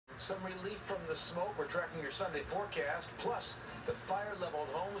Some relief from the smoke. We're tracking your Sunday forecast. Plus, the fire-leveled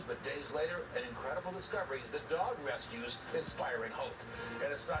homes, but days later, an incredible discovery. The dog rescues inspiring hope.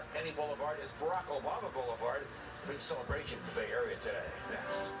 And it's not any boulevard, it's Barack Obama Boulevard. Big celebration in the Bay Area today.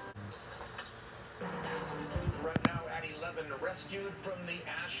 Next. Right now at 11, rescued from the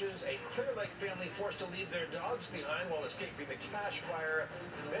ashes. A Clear Lake family forced to leave their dogs behind while escaping the cash fire.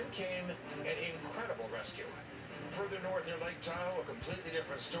 Then came an incredible rescue. Further north near Lake Tahoe, a completely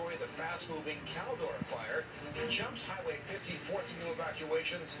different story. The fast-moving Caldor fire jumps Highway 50, forcing new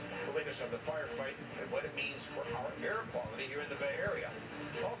evacuations. The latest on the firefight and what it means for our air quality here in the Bay Area.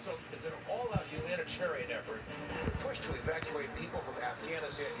 Also, it's an all-out humanitarian effort. The push to evacuate people from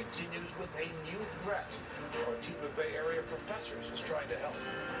Afghanistan continues with a new threat. Our team of Bay Area professors is trying to help.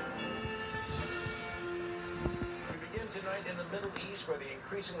 Tonight in the Middle East, where the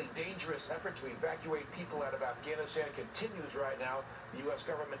increasingly dangerous effort to evacuate people out of Afghanistan continues right now. The U.S.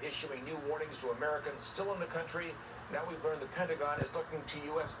 government issuing new warnings to Americans still in the country. Now we've learned the Pentagon is looking to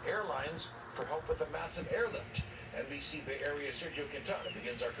U.S. airlines for help with a massive airlift. NBC Bay Area Sergio Quintana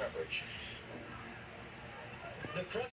begins our coverage.